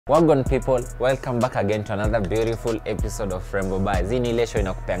Wagon people, welcome back again to another beautiful episode of Rembo PLUS. Hii ni ile show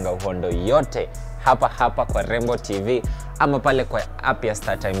inakupeanga uhondo yote hapa kwa Rembo TV ama pale kwa app ya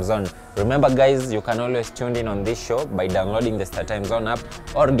StarTimes Zone. Remember guys, you can always tune in on this show by downloading the StarTimes Zone app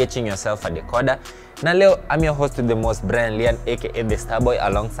or getting yourself a decoder. Na leo I'm your host with the most Brian Lian aka the Starboy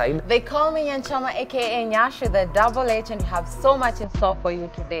alongside. They call me Yanchama aka Nyash with a double H, and we have so much in store for you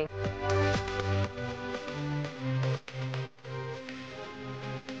today.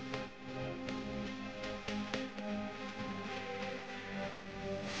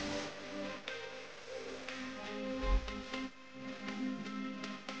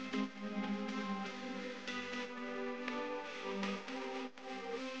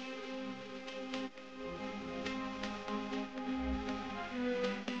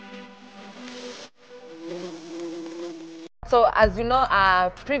 So as you know,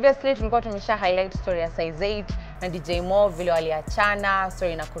 previously tulikuwa tumesha highlight story ya size 8 na DJ Mo vile waliachana,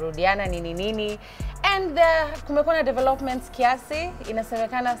 story na kurudiana nini. And kumekuwa na developments kiasi.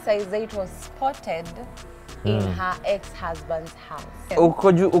 Inasemekana size 8 was spotted in her ex-husband's house.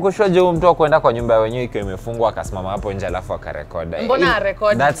 Uko sure je mtu kwenda kwa nyumba wenyewe ikiwa imefungwa akasimama hapo nje alafu akarecord? Mbona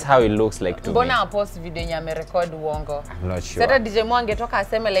record? That's how it looks like to me. Mbona post video yenye amerecord uongo? I'm not sure. Sasa DJ Mo angetoka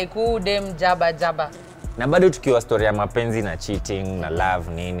aseme like dem jaba. Na bado tukiwa story ya mapenzi na cheating na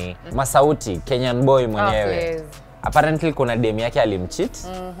love nini. Masauti, Kenyan boy mwenyewe. Apparently kuna dem yake alimcheat.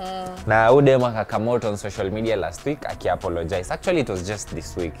 Na huyo dem akakamota on social media last week aki-apologize. Actually it was just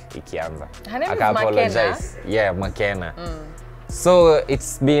this week ikianza. Aka-apologize. Yeah, Makena. So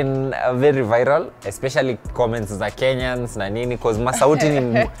it's been very viral, especially comments za Kenyans na nini, cause Masauti ni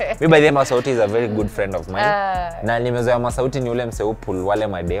me by the way Masauti is a very good friend of mine. Na nimezoea Masauti ni ule mseupul wale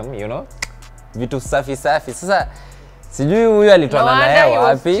madem, you know. Vitu safi. Sasa sijui huyu alitoana na yeye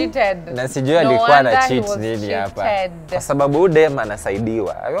wapi na sijui alikuwa na cheat nini hapa. Kwa sababu huyu dem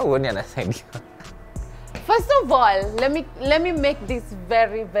anasaidiwa. Huoni anasaidiwa. First of all, let me make this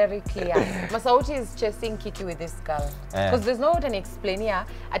very clear. Masauti is chasing Kiki with this girl. Because there's no way to explain here.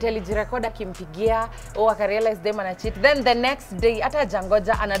 Ati alijirecord akimpigia, akarealize dem ana cheat. Then the next day hata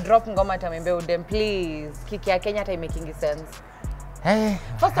jangoja ana drop ngoma atamwambia udem, please. Kiki ya Kenya hata making sense. Hey,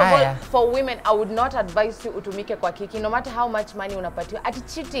 first of all, for women, I would not advise you utumike kwa Kiki, no matter how much money unapatiwa. Ati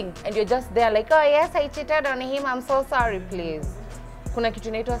cheating, and you're just there like, oh yes, I cheated on him, I'm so sorry, please. Kuna kitu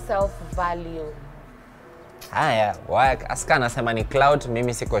inaitwa self-value. Aska anasema ni clout,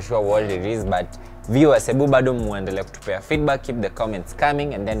 mimi siko sure what it is, but viewers, hebu bado muendelee kutupea feedback, keep the comments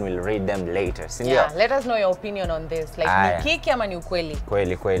coming, and then we'll read them later. Yeah, let us know your opinion on this. Like, ni Kiki ama ni ukweli?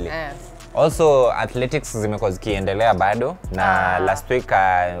 Kweli. Also, athletics zimekuwa zikiendelea bado na last week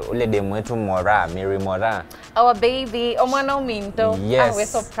ule demu wetu Mary Mora. Our baby, Omwana Minto. Yes. We're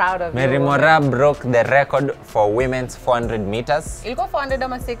so proud of Mary you. Mora broke the record for women's 400 meters. Ilikuwa 400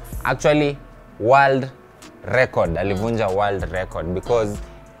 ama 6? Actually, world record. Alivunja world record because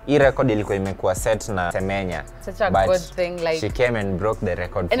hii record ilikuwa imekuwa set na Semenya. Such a good thing, like she came and broke the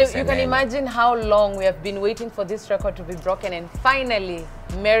record for and Semenya. You can imagine how long we have been waiting for this record to be broken, and finally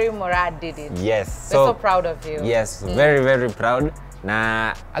Mary Mora did it. Yes. We're so proud of you. Yes, very proud.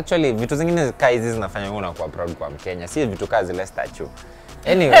 Na actually vitu zingine kama hizi zinafanya unakuwa proud kwa Mkenya. Si vitu kama zile statue.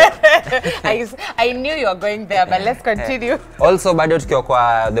 Anyway, I knew you were going there, but let's continue. Also bado tukiwa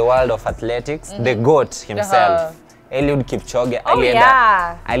kwa the world of athletics, the GOAT himself. Eliud Kipchoge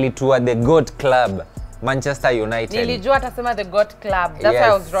alitua the GOAT Club, Manchester United. Nilijua atasema the GOAT Club. That's why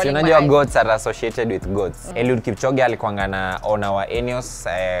I was rolling my eyes. Unajua GOATs are associated with GOATs. Eliud Kipchoge alikuanga na owner wa Enios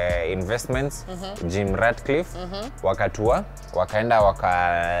Investments, Jim Ratcliffe. Wakatua, wakaenda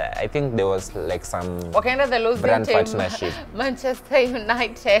I think there was like some wakaenda the losing brand team, partnership. Manchester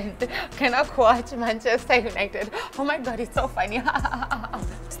United. Can I watch Manchester United? Oh my God, it's so funny.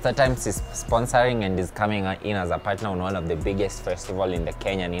 StarTimes is sponsoring and is coming in as a partner on one of the biggest festival in the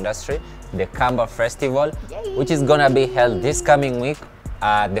Kenyan industry, the Kamba Festival. Yay. Which is gonna be held this coming week,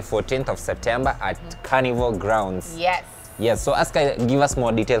 the 14th of September at Carnival Grounds. Yes, so Aska, give us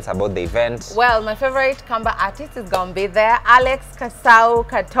more details about the event. Well, my favorite Kamba artist is gonna be there, Alex Kasau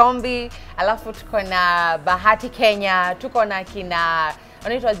Katombi, alafu tuko na Bahati Kenya, tuko na kina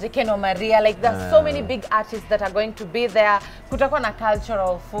Keno Maria. Like there's so many big artists that are going to be there. Kutakuwa na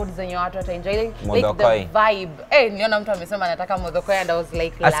cultural foods zenye watu wataenjoy, like the vibe. Niona mtu amesema anataka modokoi and I was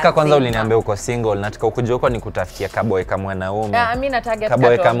like, Aska, kwanza uliniambia uko single, nataka ukuje huko nikutafutia kaboy kama mwanaume. Mimi na target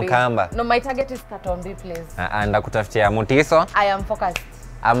kaboy kama Kamba. No, my target is Katombi, please. Ndakutafutia Mutiso. I am focused.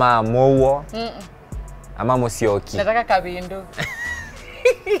 Ama Mowo. Ama Musioki. Nataka Kabindu.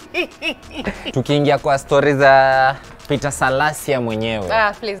 Tukiingia kwa stories za Peter Salasia mwenyewe.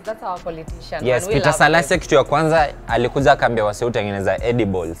 Please, that's our politician. Yes, Peter Salasia kitu ya kwanza alikuja akaambia wase utengeneza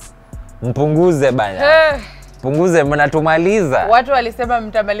edibles. Mpunguze bana. Punguze, mnatumaliza. Watu walisema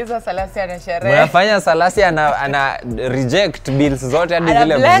mtamaliza Salasia na sherehe. Mnafanya Salasia ana reject bills zote hadi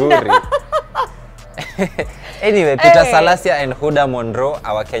zile mzuri. Anyway, Peter Salasia and Huda Monroe,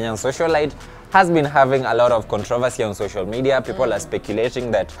 our Kenyan socialite, has been having a lot of controversy on social media. People are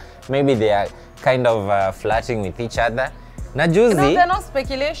speculating that maybe they are kind of flirting with each other. Na juzi, no, they're not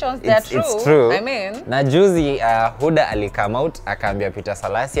speculations, they're true. It's true. I mean, na juzi Huda alikam out akaambia Peter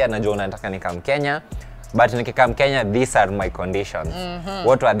Salasia, najua unataka nikam Kenya, but nikikam Kenya, these are my conditions.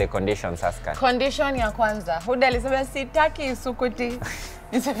 What were the conditions, Aska? Condition ya kwanza, Huda alisema sitaki isukuti.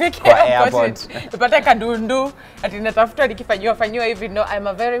 Nisifike kwa airport. Nipate kadundu, ati natafuta nikifanywa hivi. No, I'm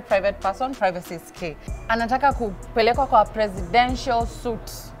a very private person, privacy is key. Anataka kupelekwa kwa presidential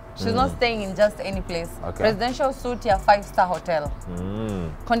suite. She's not staying in just any place. Okay. Presidential suite ya 5-star hotel.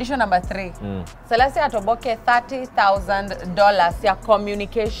 Condition number 3. Salasia atoboke $30,000 ya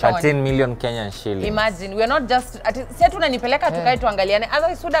communication. 13 million Kenyan shillings. Imagine, we're not just si atu unanipeleka tukae tuangaliane.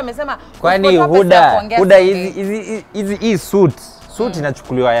 Otherwise Huda amesema kwani Huda hizi suit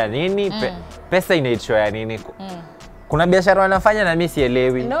inachukuliwa ya nini? Pesa inaitwa ya nini? Kuna biashara wanafanya na mimi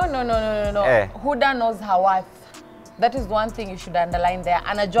sielewi. No. Huda knows her worth. That is one thing you should underline there.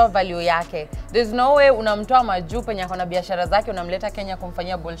 Anajua value yake. There's no way unamtoa majuu penye akona biashara zake unamleta Kenya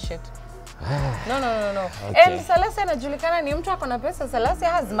kumfanyia bullshit. No. Okay. And Salasia anajulikana ni mtu akona pesa. Salasia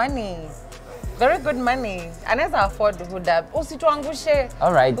has money. Very good money. Anaweza afford Huda. Usituangushe.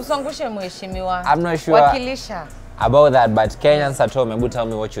 All right. Usiangushe mheshimiwa. I'm not sure wakilisha about that, but Kenyans at home, tell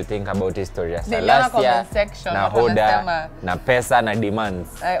me what you think about history ya Salasia na Huda na pesa na demands.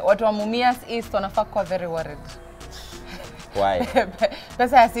 Watu wa Mumias East wanafaa kuwa very worried. Why?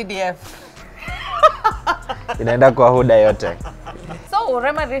 Pesa ya CDF. Inaenda kwa Huda yote. So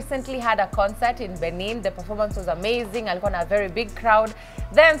Rema recently had a concert in Benin. The performance was amazing. Alikuwa na a very big crowd.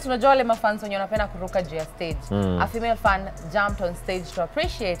 Then tunajua wale mafans wenye wanapenda kuruka juu ya stage. A female fan jumped on stage to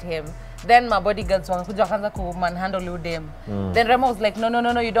appreciate him. Then my bodyguards wakakuja wakaanza kumanhandle udem. Then Rema was like,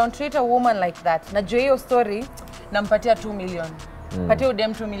 no, you don't treat a woman like that. Na juu hiyo story nampatia 2 million. Patia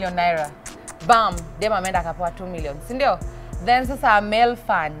udem 2 million naira. Bam, dem ameenda akapewa 2 million. Si ndio? Then sasa a male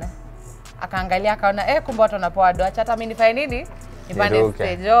fan akaangalia akaona kumbe watu wanapewa do, acha hata mimi nifanye nini? Nipande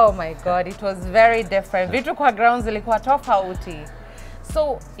stage. Oh my god, it was very different. Vitu kwa grounds zilikuwa tofauti.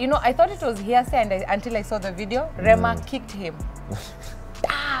 So, you know, I thought it was hearsay until I saw the video. Rema kicked him.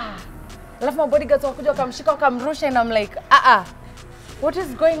 Alafu my bodyguards wakakuja wakamshika wakamrusha and I'm like, what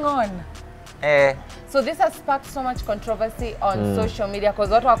is going on? So this has sparked so much controversy on social media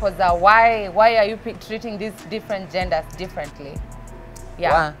because watu wakoza, why are you treating these different genders differently?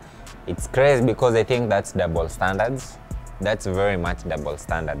 Yeah. Well, it's crazy because I think that's double standards. That's very much double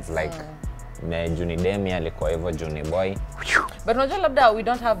standards. Like Juni Demi alikuwa hivyo Juni Boy. But unajua labda we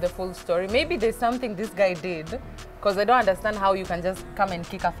don't have the full story. Maybe there's something this guy did because I don't understand how you can just come and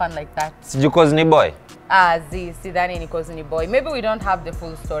kick a fan like that. Siju cause ni boy? Sidhani ni cause ni boy. Maybe we don't have the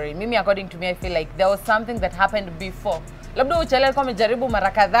full story. Mimi according to me I feel like there was something that happened before. Labda Uchele alikuwa amejaribu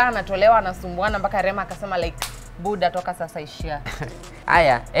mara kadhaa anatolewa anasumbuana mpaka Rema akasema like Buda toka sasa ishia.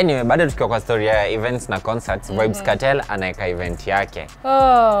 Aya, anyway, bado tukiwa kwa story ya events na concerts, Vybz Kartel anaeka event yake.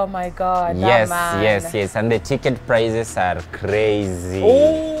 Oh my god, yes, and the ticket prices are crazy.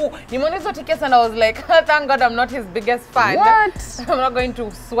 Oh, nimeona hizo tickets and I was like, thank God I'm not his biggest fan. What? I'm not going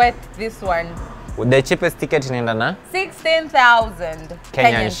to sweat this one. The cheapest ticket inaenda na 16,000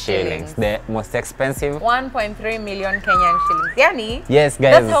 Kenyan shillings. The most expensive 1.3 million Kenyan shillings. Yani, yes,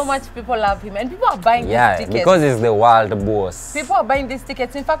 guys. That's how much people love him and people are buying these tickets. Because he's the world boss. People are buying these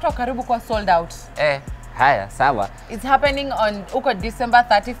tickets. In fact, wakaribu kwa sold out. Haya, sawa. It's happening on December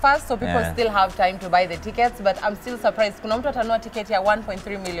 31st, so people still have time to buy the tickets, but I'm still surprised. Kuna mtu atanunua ticket ya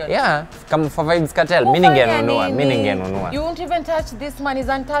 1.3 million. Yeah, come for Vybz Kartel. Mimi ningenunua. You won't even touch this man. He's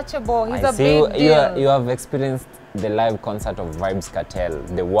untouchable. He's a big deal. You have experienced the live concert of Vybz Kartel,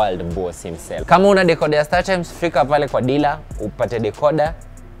 the world boss himself. Kama una decoder ya StarTimes, fika pale kwa dealer, upate decoder,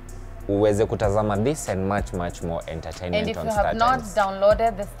 uweze kutazama this and much more entertainment on StarTimes. And if you have not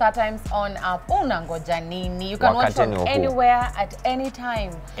downloaded the StarTimes on app, unangoja nini? You can watch from anywhere at any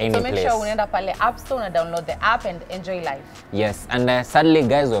time. So make sure unaenda pale App Store and download the app and enjoy life. Yes, and sadly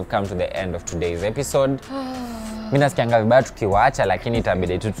guys, we've come to the end of today's episode. Mimi nasikianga vibaya tukiwaacha lakini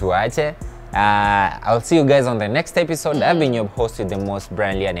itabidi tu tuache. I'll see you guys on the next episode. I've been your host with the most,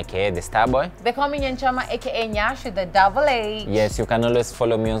 Brian Lian, aka the Starboy. They call me Nyanchama, aka Nyash with the double H. Yes, you can always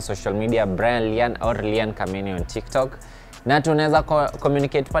follow me on social media, Brian Lian or Lian Kameni on TikTok. Na tunaweza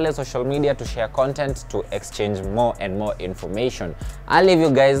communicate pale social media to share content, to exchange more and more information. I'll leave you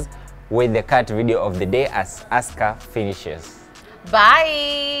guys with the cut video of the day as Aska finishes.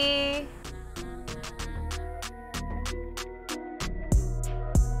 Bye!